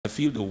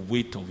feel the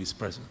weight of his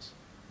presence.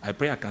 I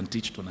pray I can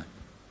teach tonight.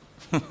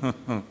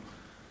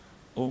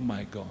 Oh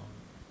my God.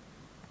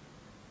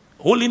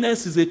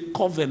 Holiness is a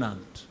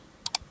covenant.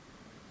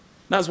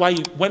 That's why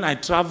when I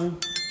travel,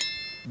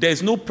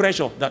 there's no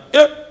pressure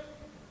that,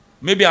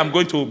 maybe I'm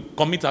going to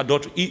commit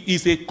adultery. It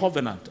is a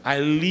covenant. I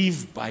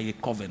live by a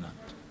covenant.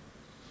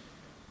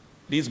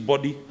 This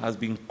body has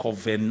been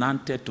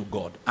covenanted to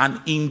God. And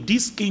in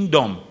this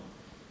kingdom,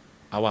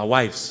 our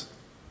wives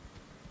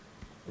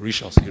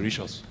reach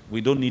us.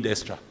 We don't need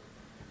extra.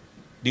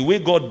 The way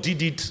God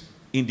did it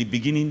in the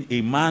beginning,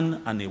 a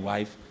man and a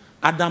wife,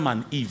 Adam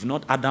and Eve,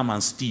 not Adam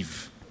and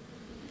Steve.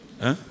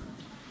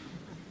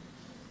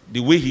 The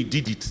way he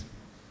did it,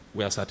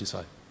 we are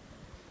satisfied.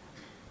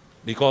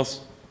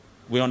 Because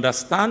we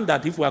understand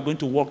that if we are going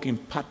to work in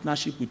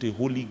partnership with a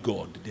holy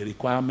God, the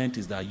requirement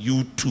is that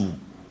you too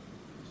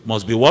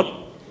must be what?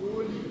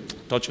 Holy.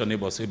 Touch your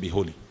neighbor, say, be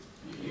holy.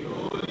 Be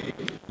holy.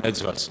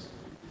 Next verse.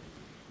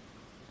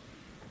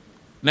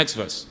 Next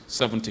verse,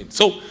 17.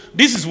 So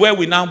this is where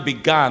we now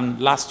began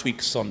last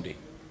week Sunday.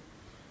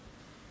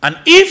 And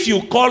if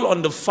you call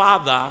on the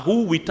Father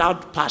who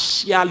without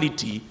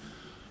partiality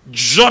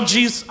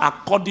judges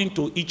according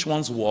to each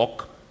one's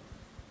work,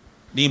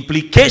 the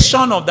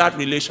implication of that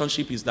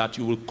relationship is that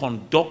you will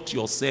conduct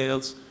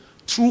yourselves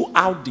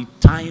throughout the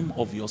time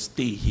of your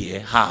stay here.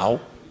 How?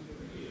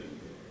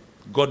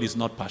 God is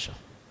not partial.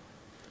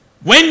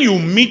 When you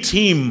meet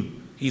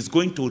him, he's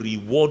going to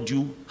reward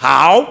you.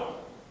 How?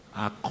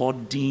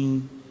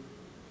 According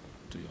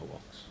to your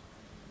works.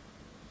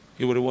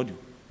 He will reward you.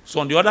 So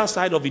on the other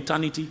side of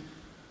eternity,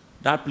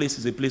 that place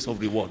is a place of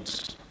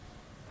rewards.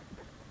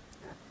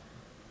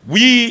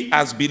 We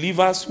as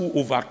believers who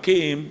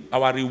overcame,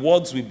 our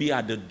rewards will be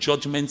at the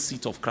judgment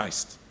seat of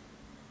Christ.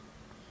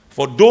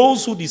 For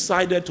those who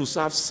decided to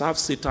serve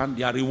Satan,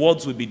 their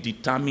rewards will be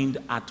determined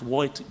at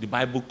what the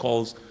Bible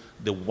calls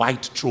the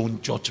white throne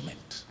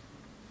judgment.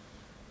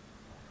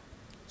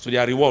 So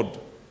their reward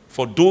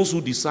for those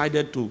who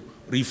decided to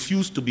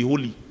refuse to be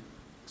holy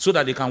so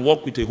that they can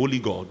walk with a holy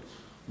God,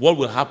 what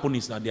will happen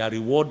is that their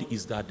reward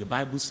is that the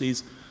Bible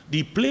says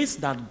the place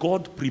that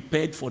God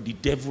prepared for the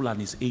devil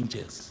and his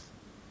angels,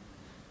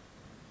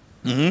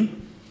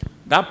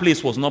 that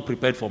place was not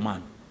prepared for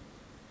man.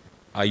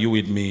 Are you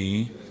with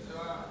me?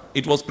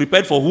 It was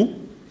prepared for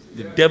who?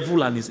 The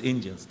devil and his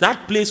angels.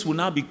 That place will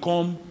now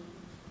become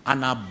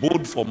an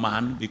abode for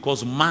man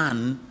because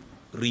man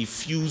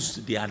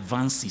refused the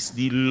advances,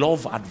 the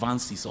love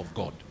advances of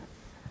God.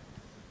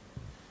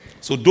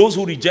 So those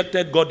who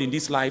rejected God in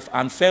this life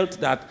and felt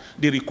that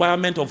the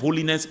requirement of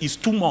holiness is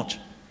too much.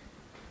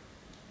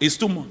 It's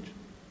too much.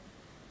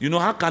 You know,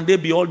 how can there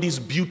be all these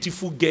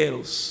beautiful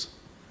girls?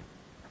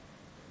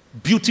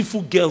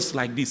 Beautiful girls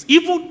like this.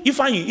 Even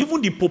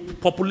the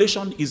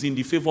population is in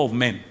the favor of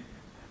men.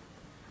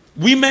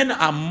 Women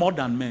are more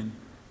than men.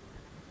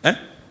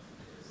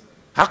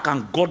 How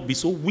can God be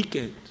so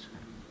wicked?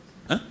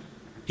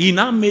 He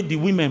now made the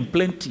women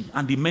plenty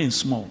and the men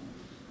small.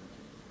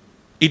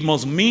 It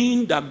must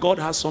mean that God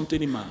has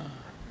something in mind.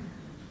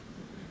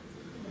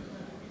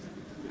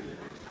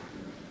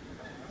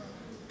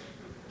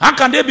 How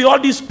can there be all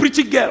these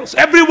pretty girls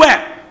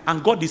everywhere?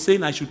 And God is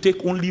saying I should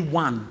take only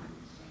one.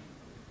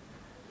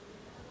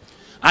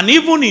 And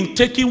even in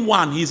taking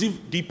one,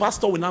 the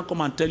pastor will now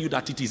come and tell you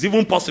that it is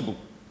even possible.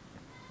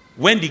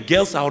 When the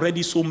girls are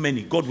already so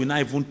many, God will not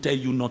even tell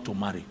you not to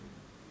marry.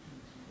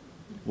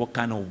 What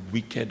kind of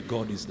wicked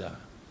God is that?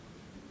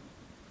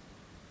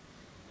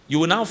 You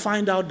will now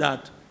find out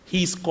that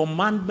his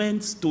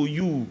commandments to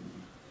you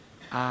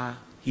are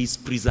his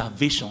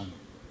preservation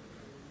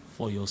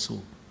for your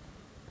soul.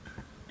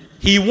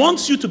 He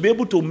wants you to be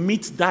able to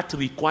meet that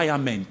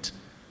requirement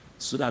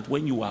so that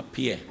when you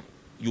appear,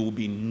 you will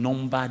be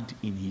numbered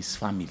in his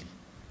family.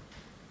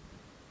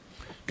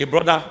 A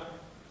brother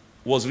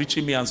was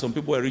reaching me, and some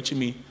people were reaching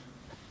me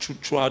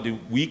throughout the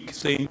week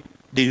saying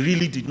they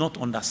really did not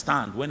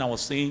understand when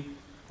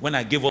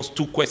I gave us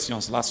 2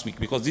 questions last week,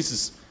 because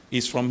this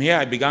is from here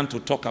I began to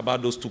talk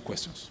about those 2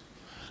 questions.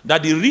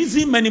 That the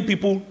reason many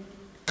people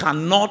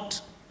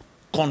cannot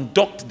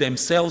conduct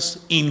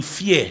themselves in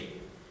fear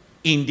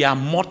in their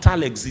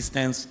mortal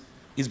existence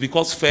is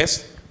because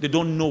first, they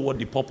don't know what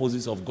the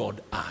purposes of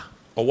God are,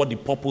 or what the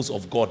purpose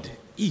of God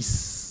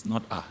is,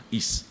 not are,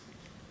 is.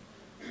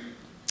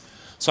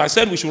 So I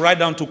said we should write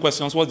down 2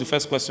 questions. What's the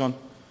first question?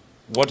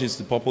 What is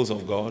the purpose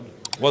of God?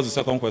 What's the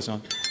second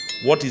question?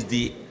 What is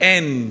the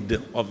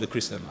end of the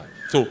Christian life?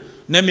 So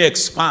let me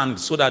expand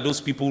so that those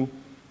people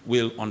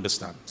will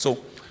understand.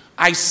 So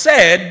I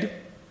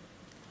said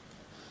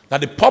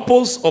that the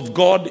purpose of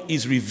God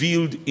is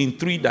revealed in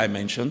 3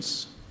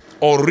 dimensions.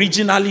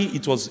 Originally,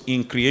 it was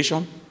in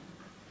creation.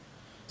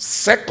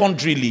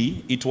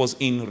 Secondarily, it was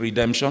in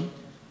redemption.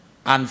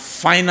 And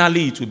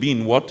finally, it will be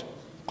in what?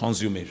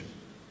 Consummation.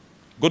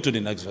 Go to the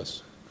next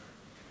verse.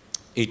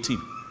 18.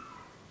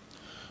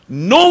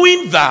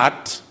 Knowing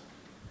that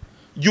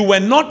you were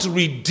not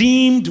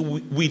redeemed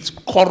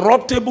with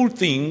corruptible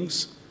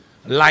things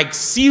like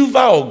silver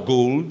or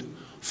gold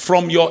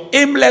from your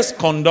aimless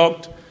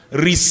conduct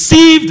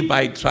received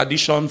by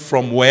tradition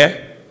from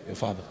where? Your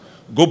father.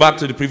 Go back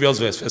to the previous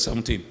verse, verse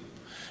 17.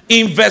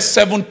 In verse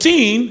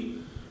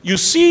 17, you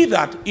see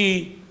that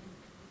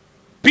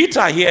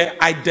Peter here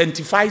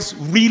identifies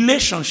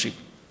relationship.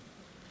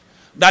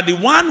 That the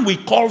one we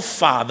call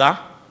father,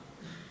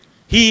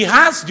 he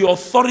has the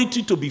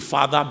authority to be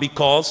father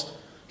because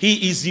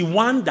he is the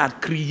one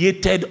that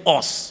created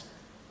us.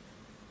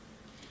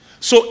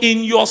 So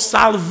in your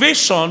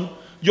salvation,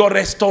 your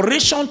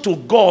restoration to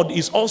God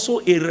is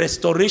also a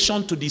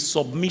restoration to the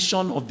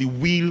submission of the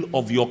will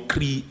of your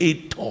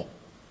creator.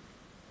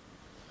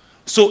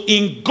 So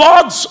in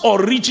God's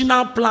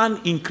original plan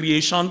in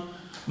creation,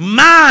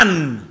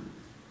 man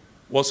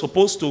was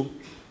supposed to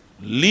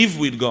live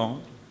with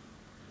God,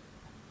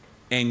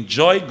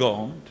 enjoy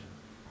God,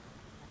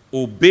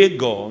 obey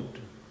God,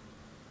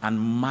 and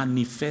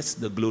manifest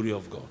the glory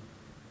of God.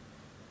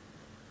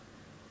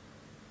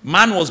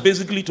 Man was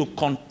basically to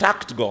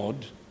contact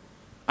God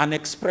and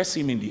express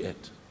him in the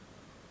earth.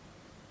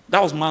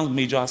 That was man's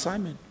major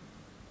assignment.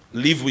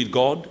 Live with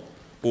God,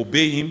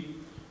 obey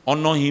him,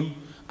 honor him,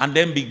 and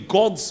then be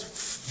God's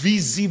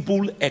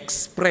visible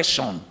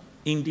expression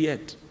in the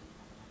earth.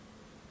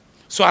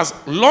 So as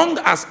long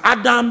as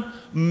Adam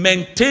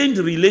maintained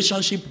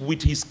relationship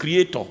with his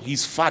creator,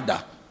 his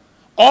father,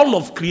 all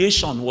of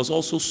creation was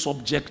also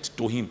subject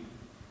to him.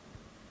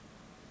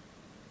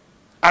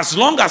 As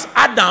long as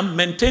Adam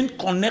maintained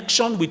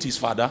connection with his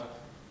father,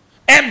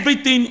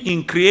 everything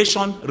in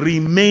creation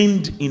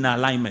remained in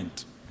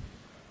alignment.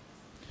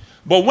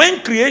 But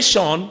when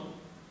creation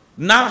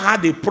now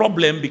had a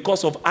problem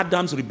because of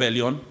Adam's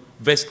rebellion,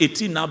 verse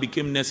 18 now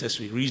became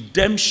necessary.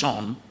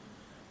 Redemption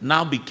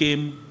now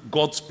became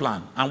God's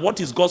plan. And what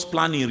is God's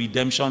plan in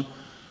redemption?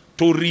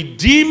 To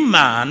redeem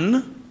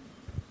man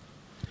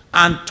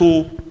and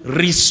to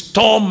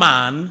restore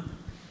man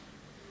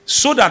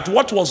so that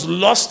what was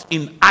lost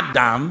in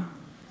Adam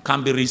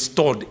can be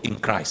restored in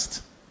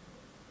Christ.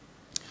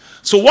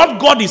 So what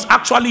God is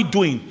actually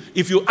doing,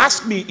 if you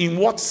ask me in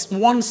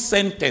one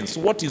sentence,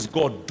 what is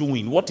God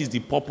doing? What is the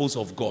purpose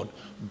of God?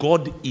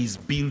 God is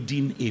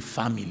building a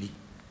family.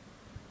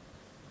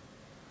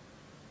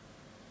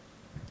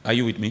 Are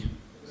you with me?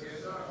 Yes,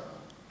 sir.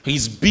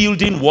 He's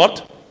building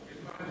what?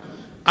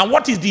 And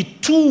what is the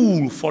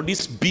tool for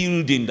this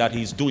building that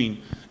he's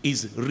doing?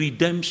 Is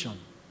redemption.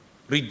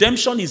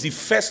 Redemption is the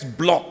first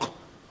block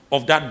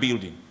of that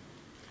building.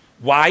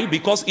 Why?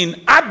 Because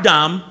in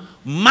Adam,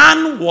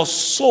 man was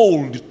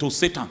sold to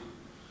Satan.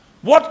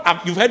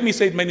 You've heard me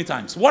say it many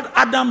times. What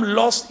Adam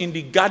lost in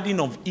the Garden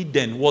of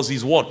Eden was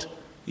his what?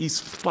 His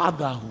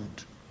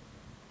fatherhood.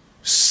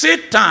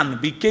 Satan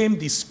became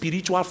the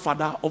spiritual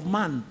father of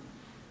man.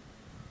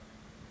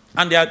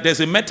 And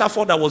there's a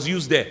metaphor that was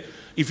used there.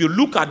 If you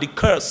look at the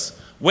curse,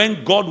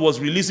 when God was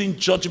releasing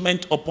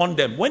judgment upon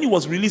them, when he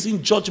was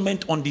releasing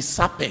judgment on the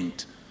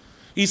serpent,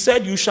 he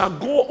said, you shall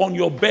go on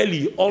your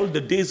belly all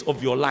the days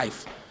of your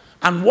life.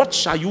 And what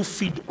shall you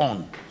feed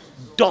on?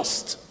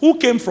 Dust. Who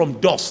came from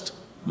dust?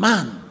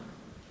 Man.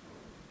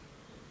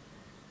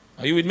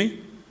 Are you with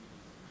me?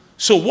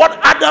 So what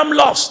Adam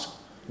lost,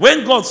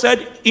 when God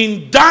said,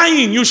 in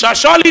dying you shall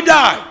surely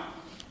die,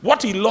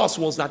 what he lost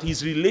was that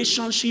his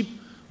relationship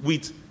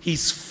with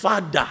his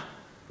father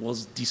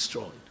was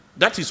destroyed.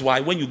 That is why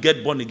when you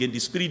get born again, the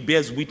Spirit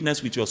bears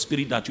witness with your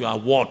spirit that you are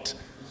what?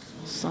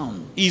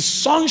 Son. His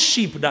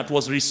sonship that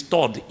was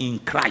restored in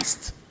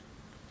Christ.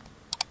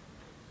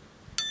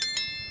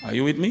 Are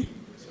you with me?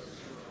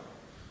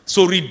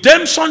 So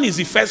redemption is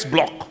the first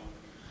block.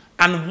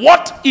 And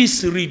what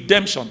is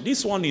redemption?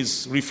 This one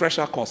is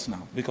refresher course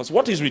now. Because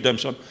what is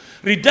redemption?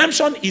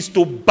 Redemption is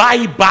to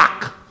buy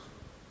back.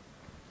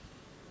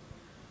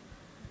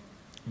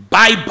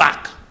 Buy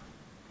back.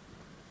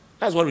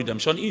 That's what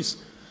redemption is.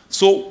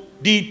 So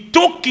the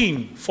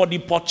token for the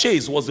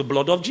purchase was the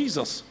blood of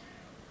Jesus.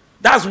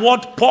 That's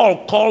what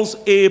Paul calls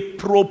a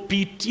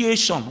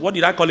propitiation. What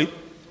did I call it?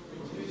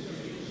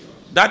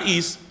 That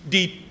is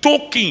the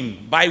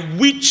token by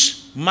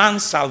which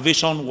man's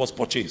salvation was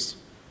purchased.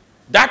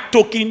 That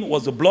token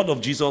was the blood of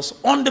Jesus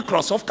on the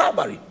cross of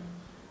Calvary.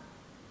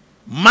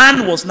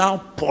 Man was now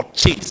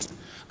purchased.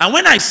 And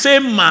when I say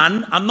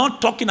man, I'm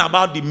not talking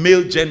about the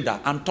male gender.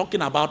 I'm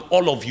talking about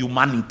all of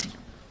humanity.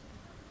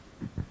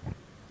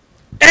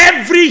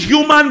 Every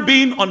human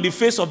being on the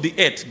face of the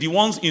earth, the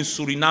ones in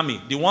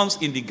Suriname, the ones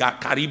in the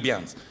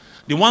Caribbean,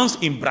 the ones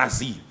in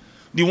Brazil,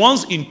 the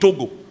ones in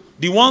Togo,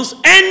 the ones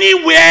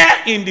anywhere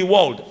in the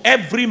world,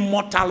 every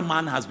mortal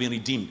man has been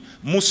redeemed.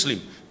 Muslim,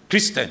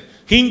 Christian,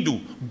 Hindu,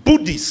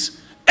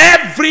 Buddhist,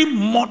 every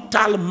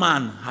mortal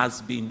man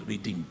has been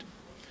redeemed.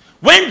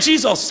 When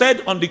Jesus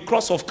said on the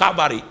cross of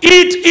Calvary,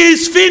 it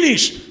is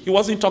finished, he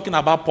wasn't talking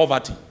about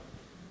poverty.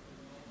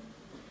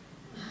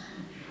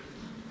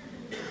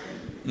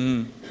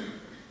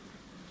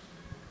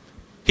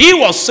 He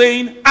was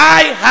saying,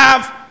 I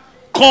have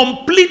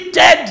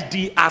completed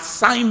the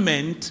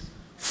assignment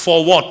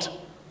for what?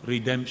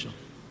 Redemption.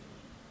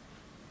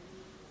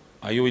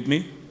 Are you with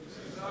me?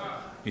 Yes,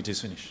 it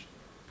is finished.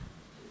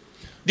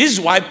 This is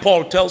why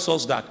Paul tells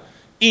us that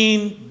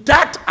in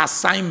that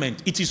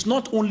assignment, it is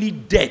not only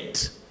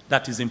death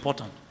that is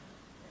important.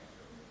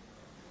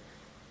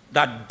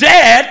 That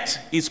death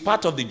is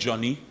part of the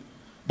journey,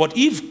 but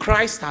if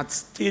Christ had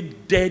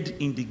stayed dead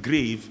in the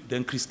grave,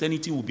 then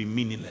Christianity would be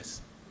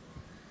meaningless.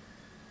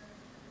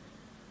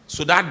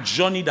 So that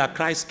journey that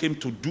Christ came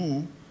to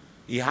do,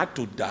 he had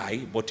to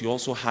die, but he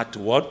also had to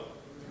what?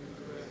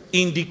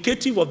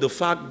 Indicative of the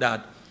fact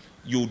that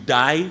you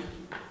die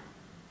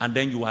and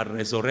then you are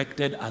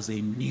resurrected as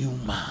a new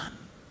man.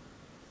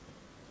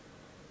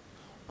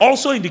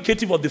 Also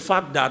indicative of the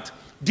fact that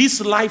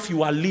this life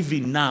you are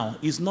living now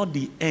is not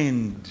the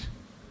end.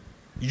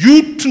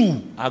 You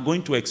too are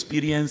going to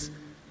experience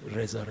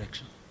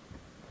resurrection.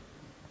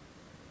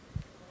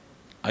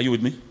 Are you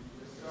with me?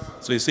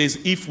 So it says,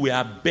 if we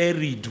are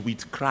buried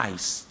with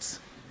Christ,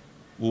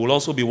 we will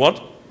also be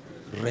what?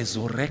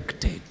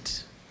 Resurrected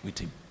with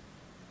him.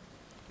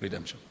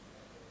 Redemption.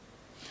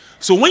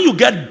 So when you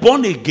get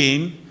born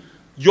again,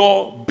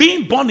 your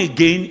being born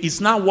again is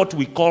now what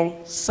we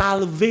call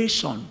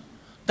salvation.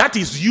 That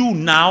is you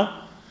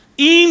now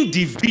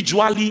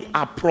individually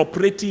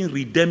appropriating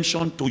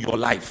redemption to your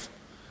life.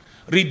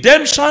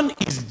 Redemption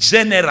is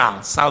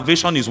general.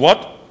 Salvation is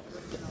what?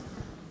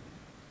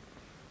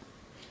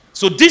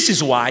 So this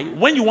is why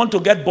when you want to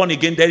get born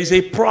again, there is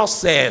a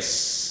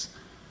process.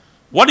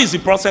 What is the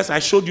process I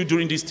showed you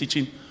during this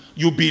teaching?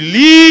 You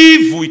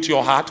believe with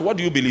your heart. What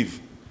do you believe?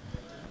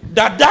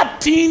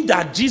 That thing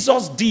that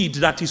Jesus did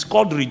that is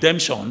called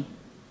redemption,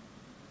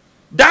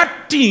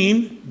 that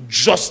thing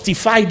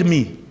justified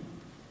me.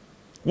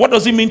 What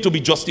does it mean to be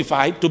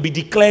justified? To be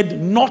declared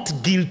not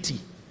guilty.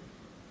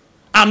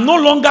 I'm no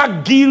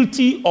longer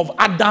guilty of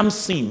Adam's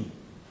sin.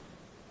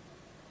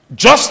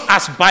 Just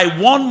as by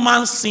one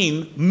man's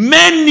sin,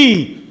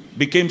 many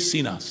became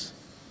sinners.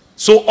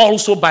 So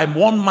also by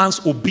one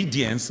man's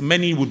obedience,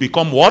 many will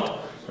become what?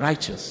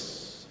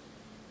 Righteous.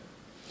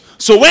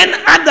 So when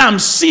Adam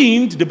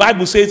sinned, the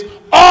Bible says,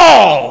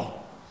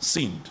 all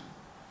sinned.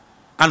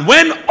 And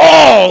when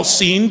all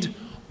sinned,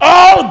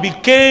 all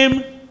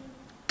became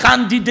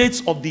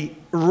candidates of the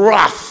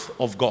wrath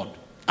of God.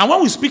 And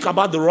when we speak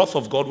about the wrath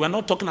of God, we're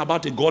not talking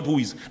about a God who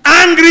is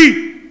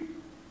angry.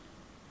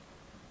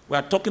 We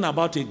are talking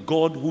about a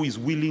God who is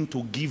willing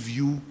to give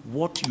you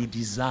what you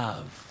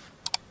deserve.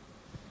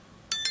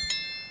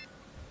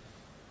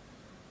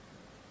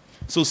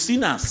 So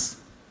sinners,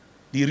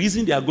 the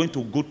reason they are going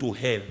to go to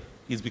hell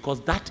is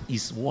because that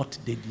is what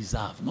they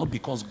deserve, not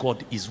because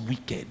God is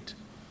wicked.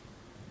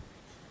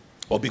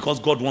 Or because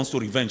God wants to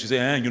revenge. You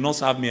say, you not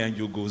serve me and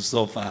you go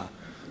so far.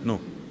 No.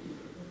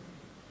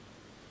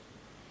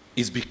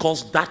 It's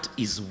because that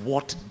is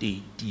what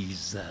they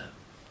deserve.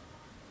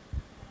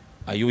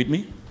 Are you with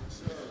me?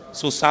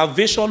 So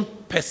salvation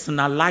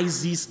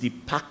personalizes the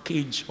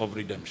package of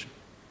redemption.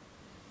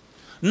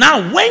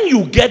 Now, when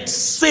you get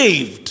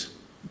saved,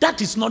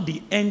 that is not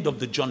the end of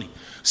the journey.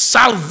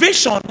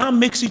 Salvation now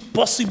makes it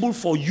possible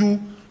for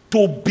you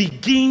to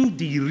begin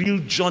the real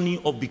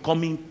journey of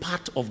becoming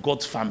part of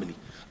God's family.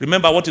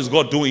 Remember, what is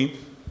God doing?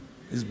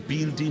 He's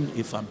building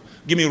a family.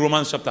 Give me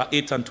Romans chapter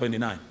 8 and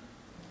 29.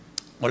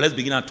 Or let's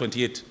begin at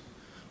 28.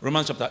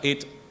 Romans chapter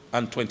 8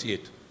 and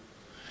 28.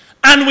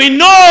 And we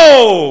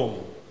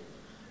know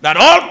that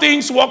all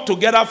things work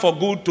together for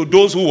good to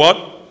those who what?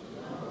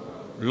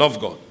 Love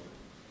God.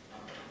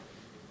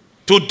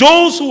 To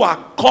those who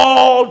are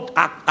called,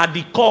 are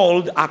the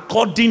called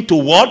according to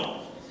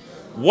what?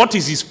 What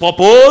is his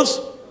purpose?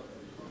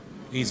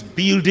 He's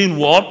building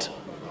what?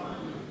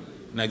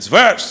 Next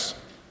verse.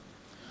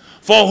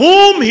 For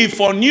whom he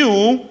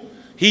foreknew,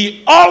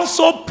 he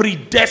also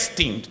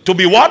predestined to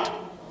be what?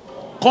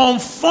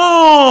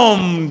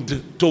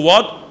 Conformed to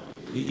what?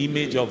 The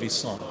image of his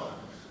son.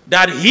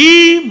 That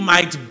he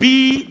might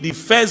be the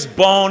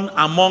firstborn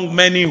among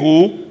many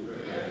who?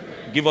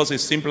 Give us a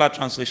simpler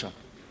translation.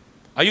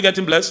 Are you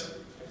getting blessed?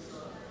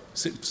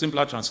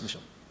 Simpler translation.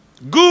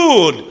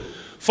 Good.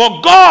 For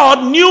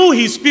God knew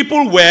his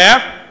people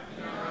were,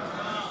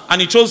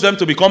 and he chose them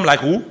to become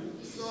like who?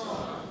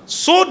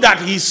 So that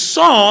his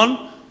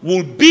son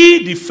will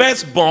be the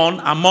firstborn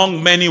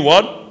among many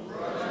what?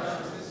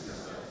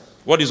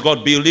 What is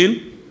God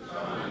building?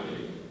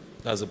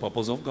 That's the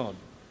purpose of God.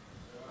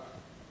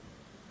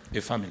 A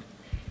family.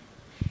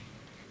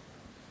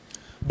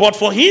 But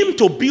for him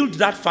to build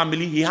that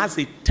family, he has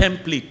a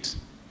template.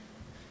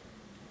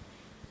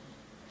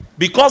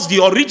 Because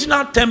the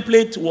original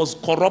template was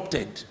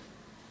corrupted.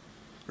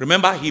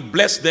 Remember, he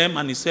blessed them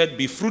and he said,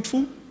 be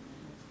fruitful,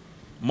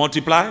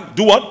 multiply,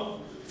 do what?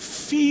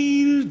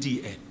 Fill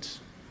the earth.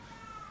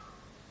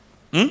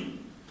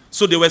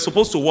 So they were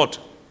supposed to what?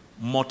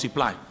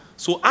 Multiply.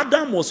 So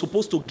Adam was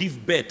supposed to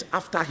give birth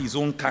after his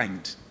own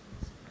kind.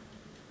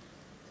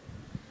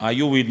 Are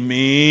you with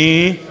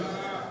me?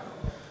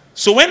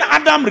 So when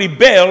Adam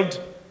rebelled,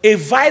 a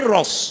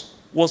virus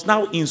was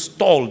now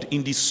installed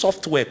in the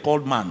software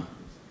called man.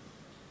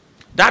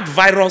 That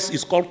virus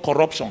is called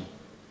corruption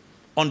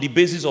on the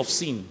basis of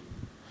sin.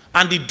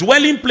 And the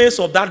dwelling place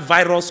of that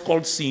virus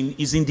called sin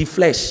is in the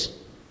flesh.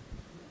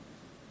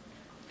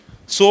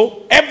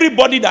 So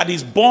everybody that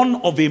is born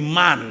of a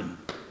man,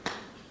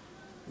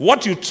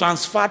 what you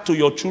transfer to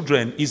your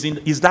children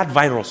is that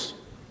virus.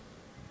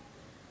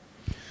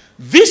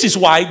 This is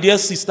why, dear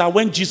sister,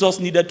 when Jesus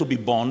needed to be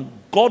born,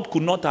 God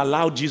could not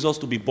allow Jesus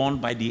to be born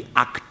by the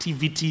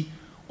activity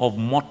of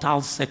mortal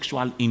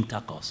sexual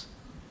intercourse.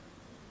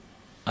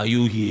 Are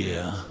you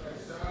here?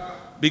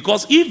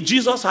 Because if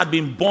Jesus had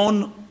been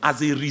born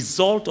as a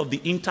result of the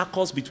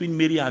intercourse between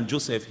Mary and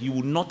Joseph, he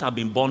would not have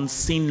been born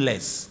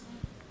sinless.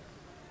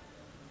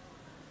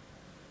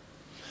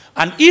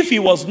 And if he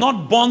was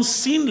not born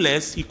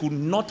sinless, he could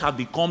not have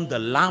become the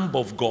Lamb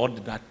of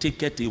God that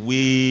taketh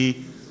away.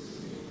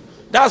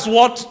 That's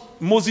what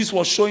Moses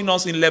was showing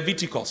us in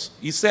Leviticus.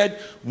 He said,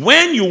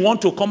 when you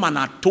want to come and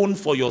atone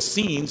for your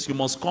sins, you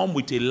must come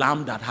with a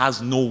lamb that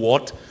has no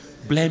what?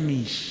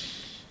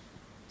 Blemish.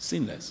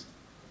 Sinless.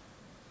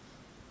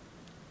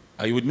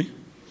 Are you with me?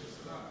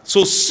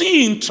 So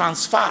sin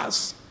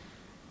transfers.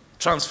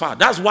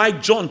 That's why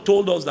John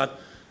told us that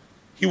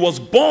he was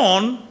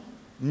born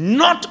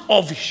not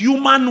of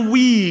human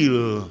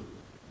will.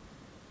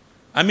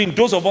 I mean,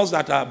 those of us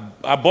that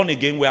are born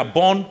again, we are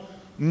born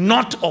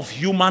not of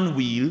human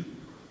will,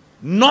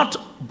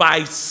 not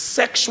by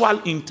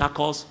sexual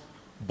intercourse,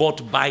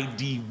 but by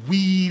the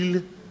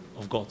will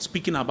of God.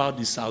 Speaking about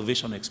the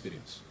salvation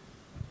experience.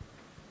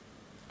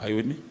 Are you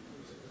with me?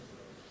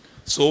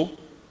 So,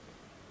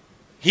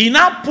 he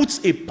now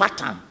puts a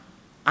pattern,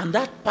 and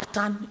that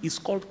pattern is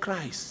called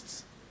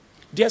Christ.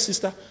 Dear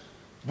sister,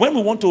 when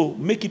we want to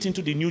make it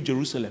into the New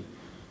Jerusalem,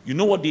 you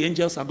know what the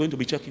angels are going to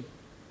be checking?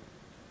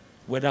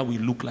 Whether we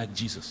look like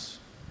Jesus.